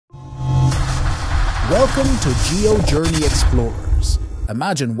Welcome to Geo Journey Explorers.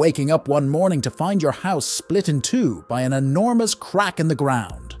 Imagine waking up one morning to find your house split in two by an enormous crack in the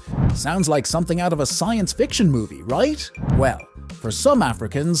ground. Sounds like something out of a science fiction movie, right? Well, for some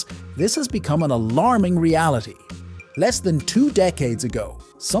Africans, this has become an alarming reality. Less than 2 decades ago,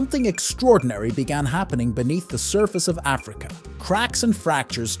 something extraordinary began happening beneath the surface of Africa. Cracks and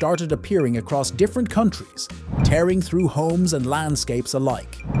fractures started appearing across different countries, tearing through homes and landscapes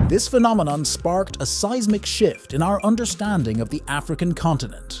alike. This phenomenon sparked a seismic shift in our understanding of the African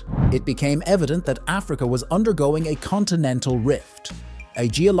continent. It became evident that Africa was undergoing a continental rift, a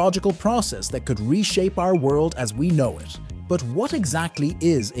geological process that could reshape our world as we know it. But what exactly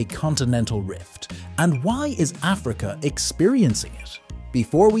is a continental rift, and why is Africa experiencing it?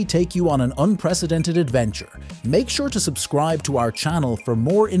 Before we take you on an unprecedented adventure, make sure to subscribe to our channel for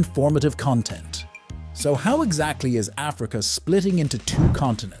more informative content. So how exactly is Africa splitting into 2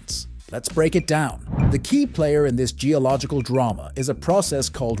 continents? Let's break it down. The key player in this geological drama is a process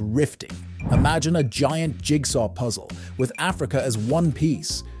called rifting. Imagine a giant jigsaw puzzle with Africa as one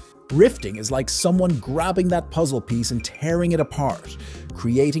piece. Rifting is like someone grabbing that puzzle piece and tearing it apart,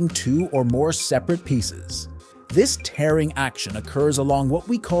 creating 2 or more separate pieces. This tearing action occurs along what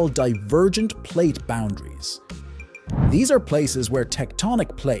we call divergent plate boundaries. These are places where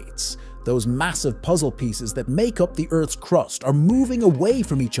tectonic plates, those massive puzzle pieces that make up the Earth's crust, are moving away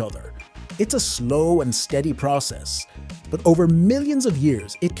from each other. It's a slow and steady process, but over millions of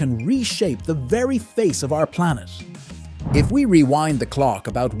years it can reshape the very face of our planet. If we rewind the clock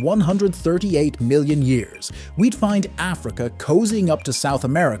about 138 million years, we'd find Africa cozying up to South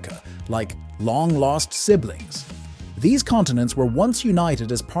America like long-lost siblings. These continents were once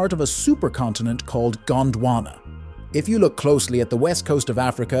united as part of a supercontinent called Gondwana. If you look closely at the west coast of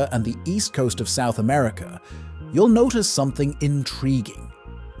Africa and the east coast of South America, you'll notice something intriguing.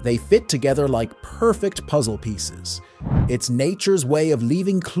 They fit together like perfect puzzle pieces. It's nature's way of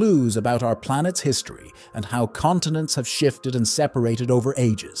leaving clues about our planet's history and how continents have shifted and separated over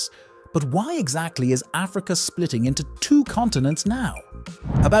ages. But why exactly is Africa splitting into 2 continents now?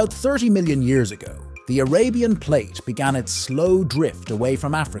 About 30 million years ago, the Arabian Plate began its slow drift away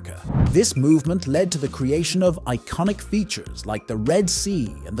from Africa. This movement led to the creation of iconic features like the Red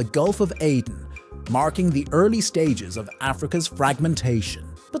Sea and the Gulf of Aden, marking the early stages of Africa's fragmentation.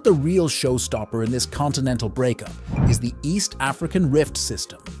 But the real showstopper in this continental breakup is the East African Rift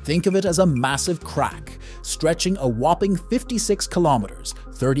System. Think of it as a massive crack, stretching a whopping 56 kilometers,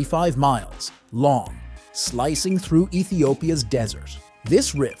 35 miles, long, slicing through Ethiopia's desert.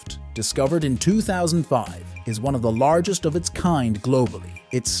 This rift, discovered in 2005, is one of the largest of its kind globally.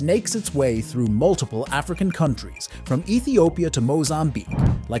 It snakes its way through multiple African countries, from Ethiopia to Mozambique,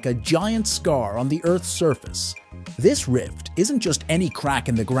 like a giant scar on the Earth's surface. This rift isn't just any crack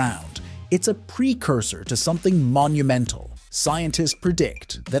in the ground, it's a precursor to something monumental. Scientists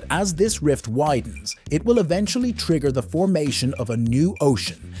predict that as this rift widens, it will eventually trigger the formation of a new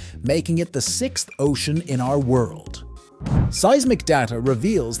ocean, making it the 6th ocean in our world. Seismic data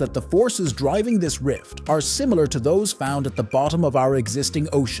reveals that the forces driving this rift are similar to those found at the bottom of our existing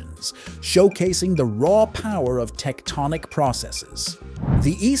oceans, showcasing the raw power of tectonic processes.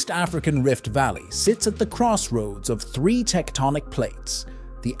 The East African Rift Valley sits at the crossroads of 3 tectonic plates: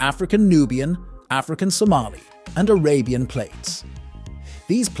 the African Nubian, African Somali, and Arabian plates.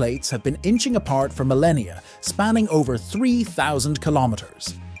 These plates have been inching apart for millennia, spanning over 3,000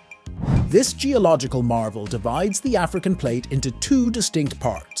 kilometers. This geological marvel divides the African plate into 2 distinct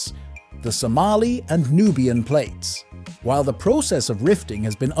parts: the Somali and Nubian plates. While the process of rifting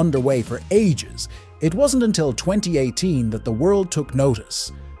has been underway for ages, it wasn't until 2018 that the world took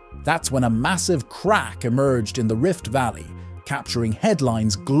notice. That's when a massive crack emerged in the Rift Valley, capturing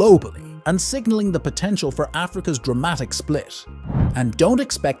headlines globally and signaling the potential for Africa's dramatic split. And don't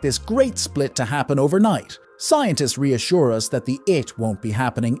expect this great split to happen overnight. Scientists reassure us that the "it" won't be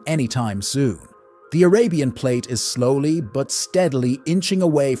happening anytime soon. The Arabian Plate is slowly but steadily inching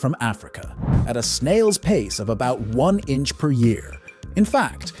away from Africa, at a snail's pace of about 1 inch per year. In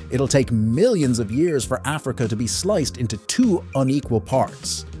fact, it'll take millions of years for Africa to be sliced into 2 unequal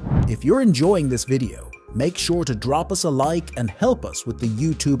parts. If you're enjoying this video, make sure to drop us a like and help us with the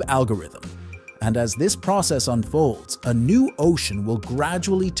YouTube algorithm. And as this process unfolds, a new ocean will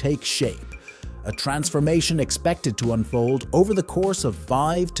gradually take shape. A transformation expected to unfold over the course of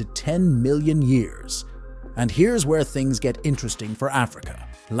 5 to 10 million years. And here's where things get interesting for Africa.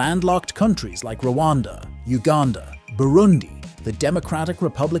 Landlocked countries like Rwanda, Uganda, Burundi, the Democratic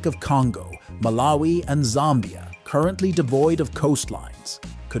Republic of Congo, Malawi, and Zambia, currently devoid of coastlines,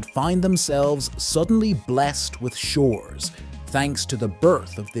 could find themselves suddenly blessed with shores, thanks to the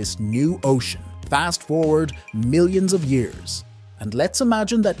birth of this new ocean. Fast forward millions of years, and let's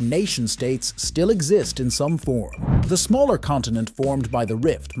imagine that nation-states still exist in some form. The smaller continent formed by the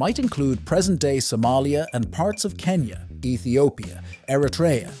rift might include present-day Somalia and parts of Kenya, Ethiopia,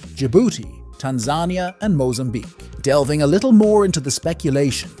 Eritrea, Djibouti, Tanzania, and Mozambique. Delving a little more into the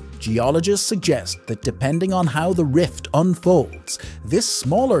speculation, geologists suggest that depending on how the rift unfolds, this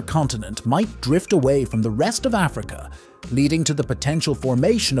smaller continent might drift away from the rest of Africa, leading to the potential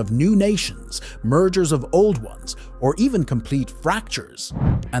formation of new nations, mergers of old ones, or even complete fractures.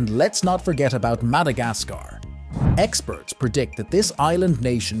 And let's not forget about Madagascar. Experts predict that this island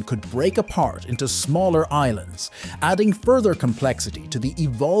nation could break apart into smaller islands, adding further complexity to the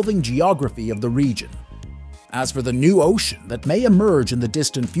evolving geography of the region. As for the new ocean that may emerge in the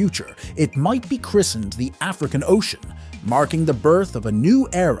distant future, it might be christened the African Ocean, marking the birth of a new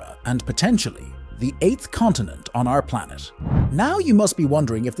era and potentially the 8th continent on our planet. Now you must be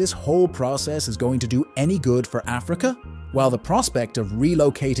wondering if this whole process is going to do any good for Africa? While the prospect of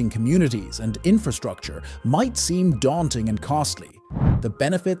relocating communities and infrastructure might seem daunting and costly, the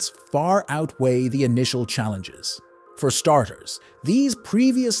benefits far outweigh the initial challenges. For starters, these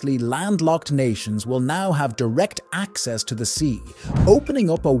previously landlocked nations will now have direct access to the sea, opening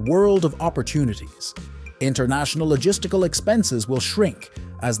up a world of opportunities. International logistical expenses will shrink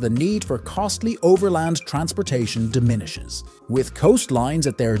as the need for costly overland transportation diminishes. With coastlines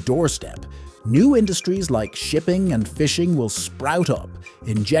at their doorstep, new industries like shipping and fishing will sprout up,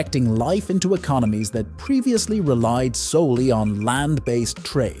 injecting life into economies that previously relied solely on land-based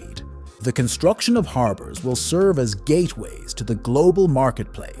trade. The construction of harbors will serve as gateways to the global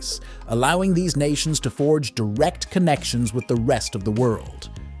marketplace, allowing these nations to forge direct connections with the rest of the world.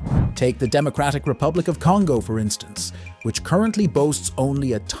 Take the Democratic Republic of Congo, for instance, which currently boasts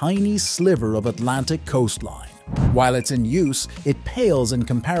only a tiny sliver of Atlantic coastline. While it's in use, it pales in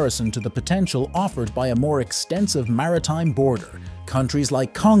comparison to the potential offered by a more extensive maritime border. Countries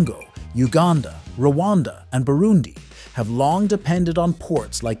like Congo, Uganda, Rwanda, and Burundi have long depended on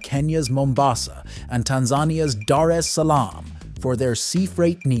ports like Kenya's Mombasa and Tanzania's Dar es Salaam for their sea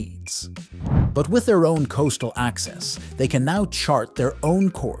freight needs. But with their own coastal access, they can now chart their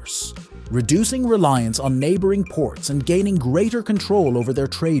own course, reducing reliance on neighboring ports and gaining greater control over their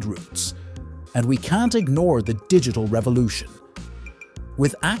trade routes. And we can't ignore the digital revolution.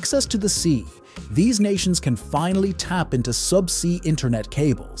 With access to the sea, these nations can finally tap into subsea internet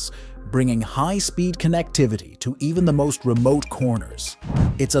cables, bringing high-speed connectivity to even the most remote corners.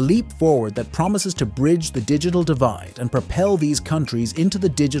 It's a leap forward that promises to bridge the digital divide and propel these countries into the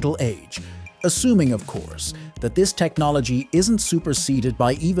digital age, assuming, of course, that this technology isn't superseded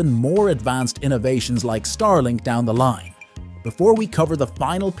by even more advanced innovations like Starlink down the line. Before we cover the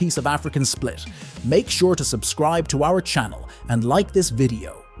final piece of African split, make sure to subscribe to our channel and like this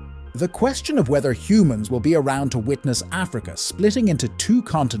video. The question of whether humans will be around to witness Africa splitting into 2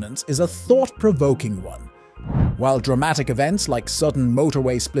 continents is a thought-provoking one. While dramatic events like sudden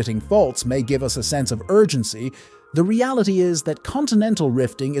motorway splitting faults may give us a sense of urgency, the reality is that continental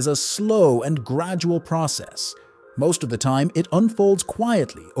rifting is a slow and gradual process. Most of the time, it unfolds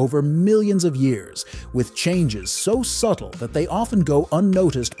quietly over millions of years, with changes so subtle that they often go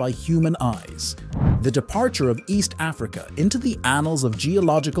unnoticed by human eyes. The departure of East Africa into the annals of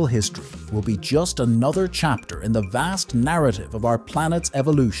geological history will be just another chapter in the vast narrative of our planet's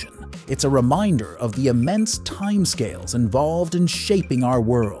evolution. It's a reminder of the immense timescales involved in shaping our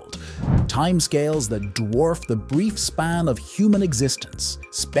world. Timescales that dwarf the brief span of human existence.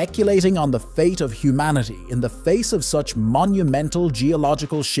 Speculating on the fate of humanity in the face of such monumental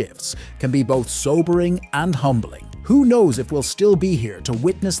geological shifts can be both sobering and humbling. Who knows if we'll still be here to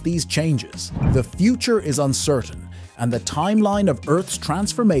witness these changes? The future is uncertain, and the timeline of Earth's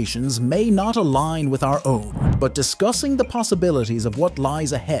transformations may not align with our own. But discussing the possibilities of what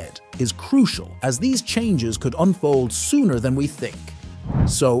lies ahead is crucial, as these changes could unfold sooner than we think.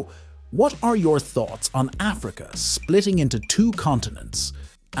 So, what are your thoughts on Africa splitting into 2 continents?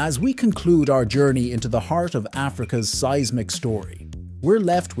 As we conclude our journey into the heart of Africa's seismic story, we're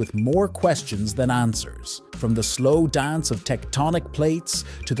left with more questions than answers. From the slow dance of tectonic plates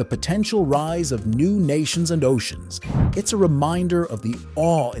to the potential rise of new nations and oceans, it's a reminder of the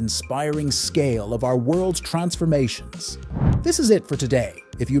awe-inspiring scale of our world's transformations. This is it for today.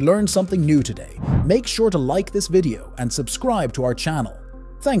 If you learned something new today, make sure to like this video and subscribe to our channel.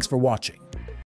 Thanks for watching.